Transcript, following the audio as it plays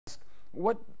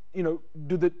What,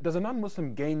 does a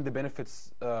non-Muslim gain the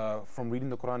benefits from reading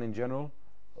the Quran in general,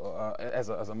 as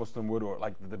a Muslim would, or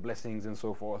like the blessings and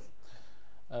so forth?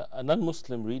 A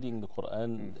non-Muslim reading the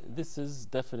Quran, this is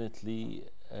definitely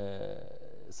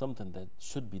something that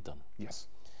should be done. Yes.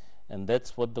 And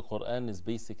that's what the Quran is,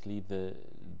 basically the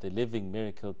living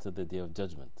miracle to the Day of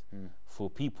Judgment for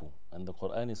people. And the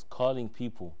Quran is calling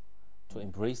people to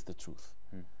embrace the truth.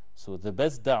 So the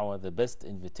best da'wah, the best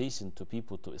invitation to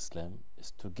people to Islam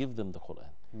is to give them the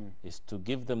Quran, is to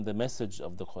give them the message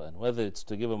of the Quran, whether it's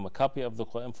to give them a copy of the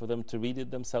Quran for them to read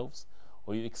it themselves,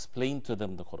 or you explain to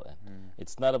them the Quran.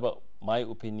 It's not about my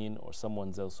opinion or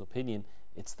someone else's opinion,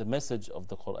 it's the message of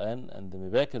the Quran and the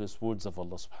miraculous words of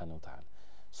Allah subhanahu wa ta'ala.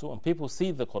 So when people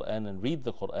see the Quran and read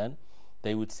the Quran,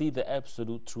 they would see the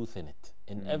absolute truth in it,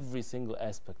 in every single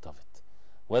aspect of it.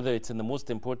 Whether it's in the most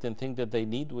important thing that they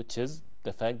need, which is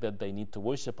the fact that they need to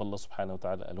worship Allah subhanahu wa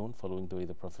ta'ala alone, following the way of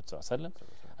the Prophet sallallahu alaihi wasallam,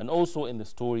 and also in the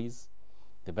stories,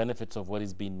 the benefits of what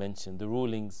is being mentioned, the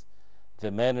rulings,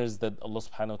 the manners that Allah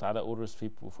subhanahu wa ta'ala orders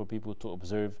for people to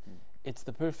observe. It's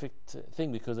the perfect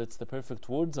thing, because it's the perfect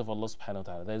words of Allah subhanahu wa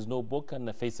ta'ala. There is no book on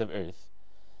the face of earth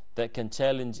that can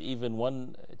challenge even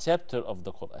one chapter of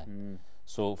the Quran.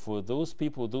 So for those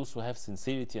people, those who have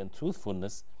sincerity and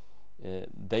truthfulness,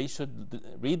 they should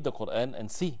read the Quran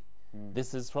and see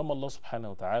this is from Allah subhanahu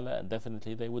wa ta'ala, and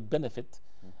definitely they would benefit.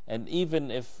 And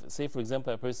even if, say for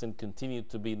example, a person continued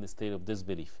to be in the state of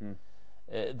disbelief,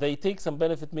 they take some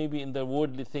benefit maybe in their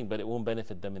worldly thing, but it won't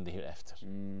benefit them in the hereafter.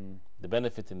 The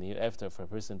benefit in the hereafter for a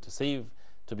person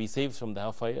to be saved from the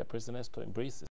hellfire, a person has to embrace it.